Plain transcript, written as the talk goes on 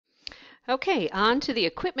Okay, on to the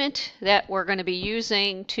equipment that we're going to be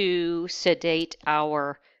using to sedate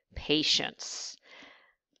our patients.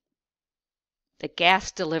 The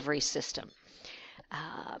gas delivery system.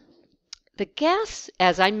 Uh, the gas,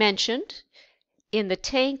 as I mentioned, in the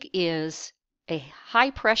tank is a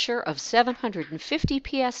high pressure of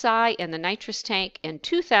 750 psi in the nitrous tank and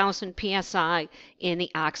 2000 psi in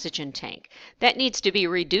the oxygen tank. That needs to be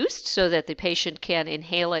reduced so that the patient can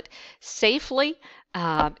inhale it safely,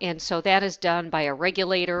 and so that is done by a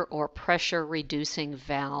regulator or pressure reducing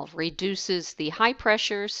valve. Reduces the high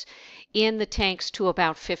pressures in the tanks to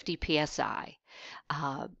about 50 psi.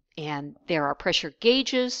 And there are pressure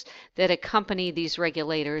gauges that accompany these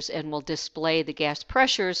regulators and will display the gas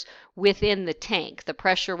pressures within the tank, the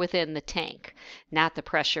pressure within the tank, not the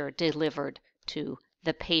pressure delivered to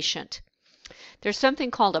the patient. There's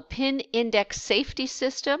something called a pin index safety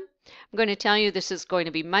system. I'm going to tell you this is going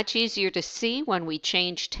to be much easier to see when we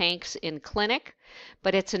change tanks in clinic,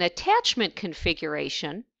 but it's an attachment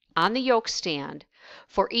configuration on the yoke stand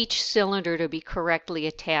for each cylinder to be correctly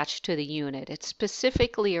attached to the unit. It's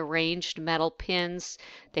specifically arranged metal pins.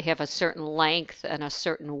 They have a certain length and a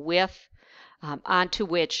certain width onto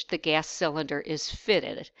which the gas cylinder is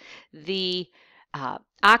fitted. The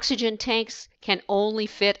oxygen tanks can only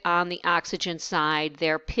fit on the oxygen side.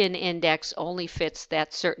 Their pin index only fits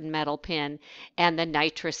that certain metal pin, and the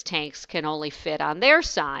nitrous tanks can only fit on their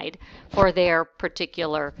side for their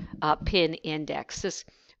particular pin index. This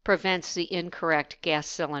prevents the incorrect gas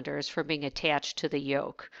cylinders from being attached to the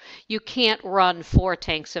yoke. You can't run 4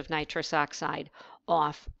 tanks of nitrous oxide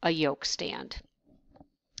off a yoke stand.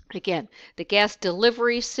 Again, the gas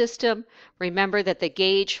delivery system, remember that the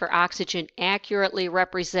gauge for oxygen accurately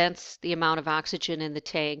represents the amount of oxygen in the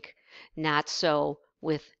tank, not so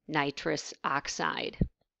with nitrous oxide.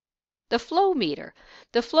 The flow meter.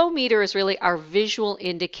 The flow meter is really our visual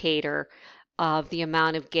indicator of the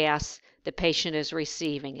amount of gas the patient is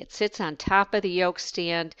receiving. It sits on top of the yoke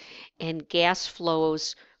stand, and gas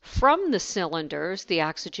flows from the cylinders, the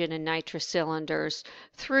oxygen and nitrous cylinders,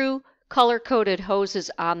 through color-coded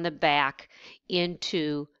hoses on the back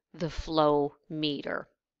into the flow meter.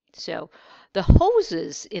 So the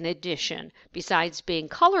hoses, in addition, besides being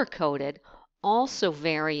color-coded, also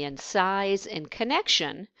vary in size and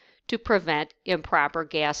connection to prevent improper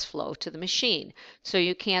gas flow to the machine. So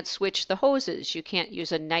you can't switch the hoses. You can't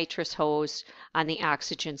use a nitrous hose on the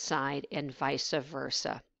oxygen side and vice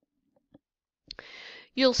versa.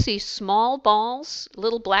 You'll see small balls,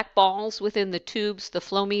 little black balls within the tubes, the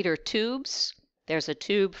flow meter tubes. There's a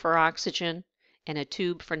tube for oxygen and a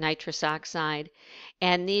tube for nitrous oxide.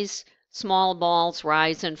 And these small balls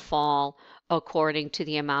rise and fall according to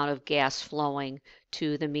the amount of gas flowing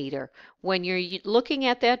to the meter. When you're looking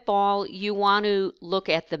at that ball, you want to look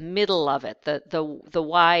at the middle of it, the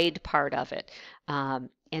wide part of it. And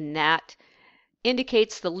that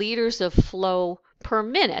indicates the liters of flow per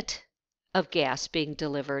minute of gas being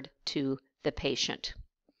delivered to the patient.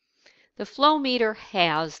 The flow meter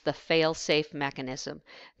has the fail-safe mechanism,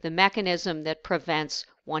 the mechanism that prevents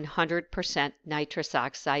 100% nitrous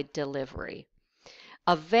oxide delivery.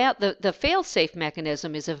 The fail-safe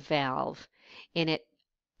mechanism is a valve, and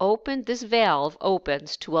this valve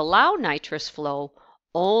opens to allow nitrous flow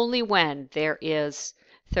only when there is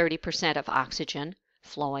 30% of oxygen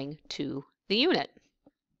flowing to the unit.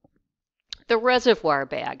 The reservoir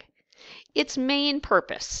bag. Its main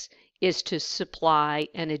purpose is to supply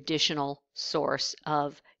an additional source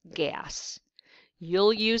of gas.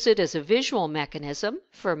 You'll use it as a visual mechanism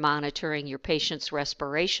for monitoring your patient's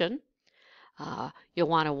respiration. You'll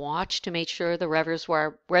want to watch to make sure the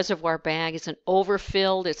reservoir bag isn't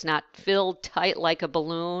overfilled. It's not filled tight like a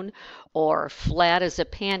balloon or flat as a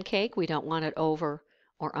pancake. We don't want it over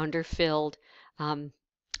or underfilled. The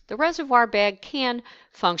reservoir bag can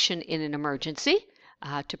function in an emergency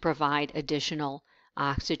to provide additional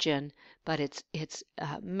oxygen, but its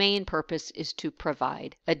main purpose is to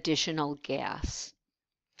provide additional gas.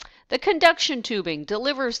 The conduction tubing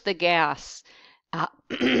delivers the gas.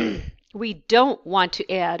 We don't want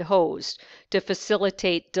to add hose to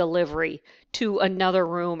facilitate delivery to another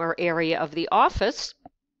room or area of the office,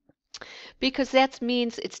 because that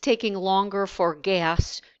means it's taking longer for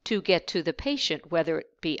gas to get to the patient, whether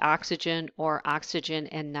it be oxygen or oxygen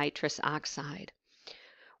and nitrous oxide.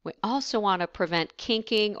 We also want to prevent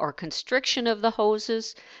kinking or constriction of the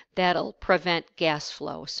hoses. That'll prevent gas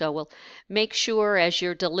flow. So we'll make sure as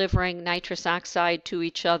you're delivering nitrous oxide to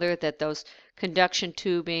each other that those conduction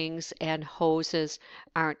tubings and hoses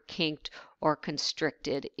aren't kinked or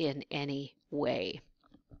constricted in any way.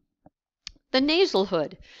 The nasal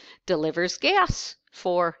hood delivers gas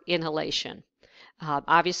for inhalation.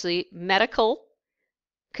 Obviously, medical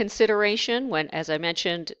consideration when, as I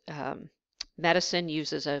mentioned, medicine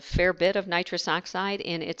uses a fair bit of nitrous oxide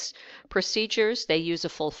in its procedures. They use a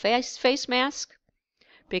full face mask.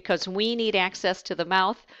 Because we need access to the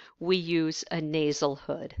mouth, we use a nasal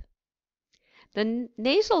hood. The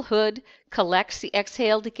nasal hood collects the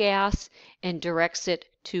exhaled gas and directs it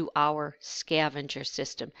to our scavenger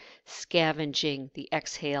system, scavenging the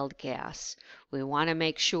exhaled gas. We want to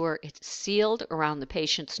make sure it's sealed around the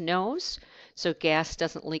patient's nose so gas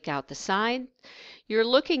doesn't leak out the side. You're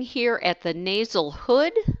looking here at the nasal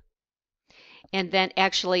hood and then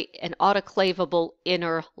actually an autoclavable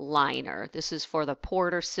inner liner. This is for the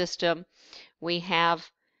Porter system. We have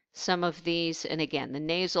some of these, and again, the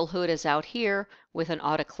nasal hood is out here with an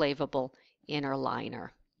autoclavable inner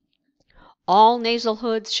liner. All nasal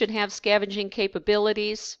hoods should have scavenging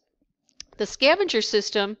capabilities. The scavenger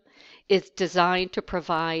system is designed to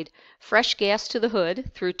provide fresh gas to the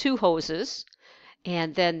hood through 2 hoses,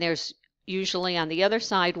 and then there's usually on the other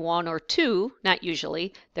side 1 or 2, not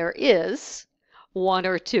usually, there is 1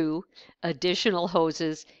 or 2 additional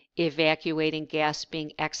hoses evacuating gas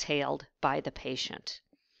being exhaled by the patient.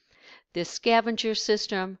 This scavenger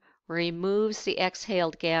system removes the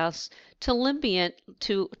exhaled gas to limit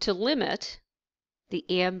the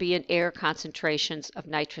ambient air concentrations of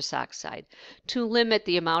nitrous oxide, to limit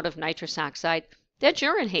the amount of nitrous oxide that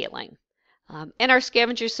you're inhaling. And our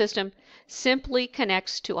scavenger system simply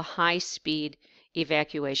connects to a high-speed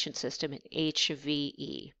evacuation system, an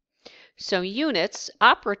HVE. So units,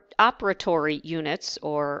 operatory units,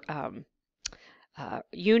 or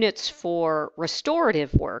units for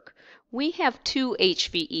restorative work, we have 2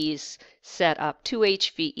 HVEs set up, 2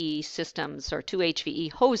 HVE systems or 2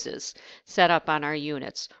 HVE hoses set up on our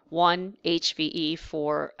units. 1 HVE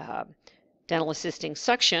for dental assisting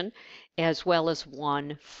suction, as well as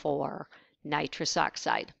 1 for nitrous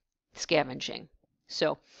oxide scavenging.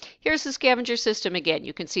 So here's the scavenger system again.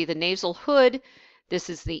 You can see the nasal hood. This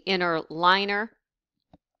is the inner liner.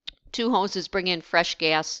 2 hoses bring in fresh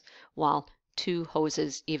gas while 2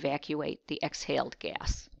 hoses evacuate the exhaled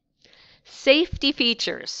gas. Safety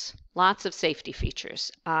features, lots of safety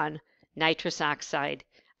features on nitrous oxide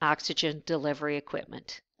oxygen delivery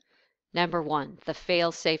equipment. Number 1, the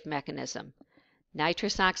fail-safe mechanism.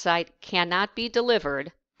 Nitrous oxide cannot be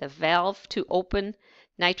delivered. The valve to open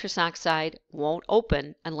nitrous oxide won't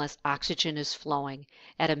open unless oxygen is flowing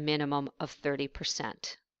at a minimum of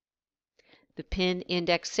 30%. The pin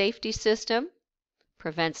index safety system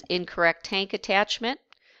prevents incorrect tank attachment.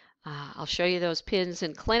 I'll show you those pins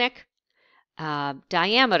in clinic.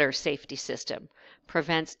 Diameter safety system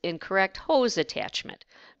prevents incorrect hose attachment.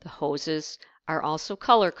 The hoses are also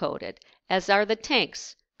color-coded, as are the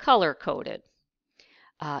tanks color-coded.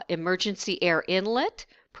 Emergency air inlet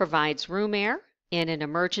provides room air in an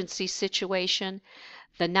emergency situation.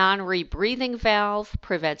 The non-rebreathing valve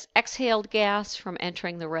prevents exhaled gas from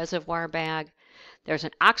entering the reservoir bag. There's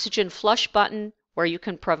an oxygen flush button where you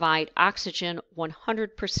can provide oxygen,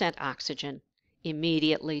 100% oxygen,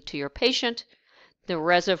 immediately to your patient. The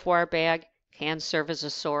reservoir bag can serve as a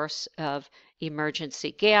source of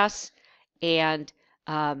emergency gas. And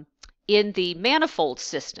in the manifold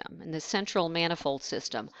system, in the central manifold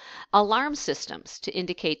system, alarm systems to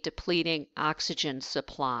indicate depleting oxygen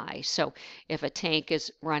supply. So if a tank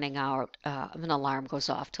is running out, an alarm goes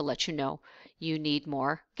off to let you know you need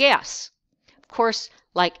more gas. Of course,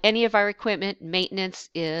 like any of our equipment, maintenance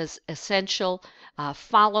is essential.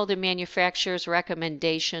 Follow the manufacturer's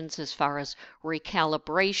recommendations as far as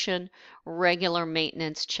recalibration, regular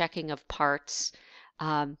maintenance, checking of parts.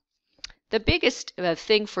 The biggest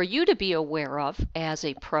thing for you to be aware of as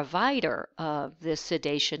a provider of this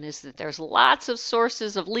sedation is that there's lots of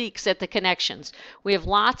sources of leaks at the connections. We have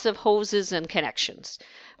lots of hoses and connections.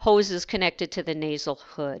 Hoses connected to the nasal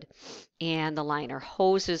hood and the liner.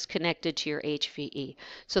 Hoses connected to your HVE.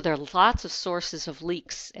 So there are lots of sources of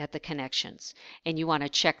leaks at the connections, and you want to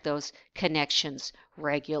check those connections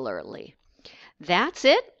regularly. That's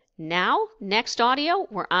it. Now, next audio,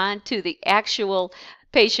 we're on to the actual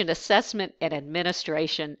patient assessment and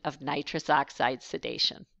administration of nitrous oxide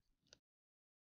sedation.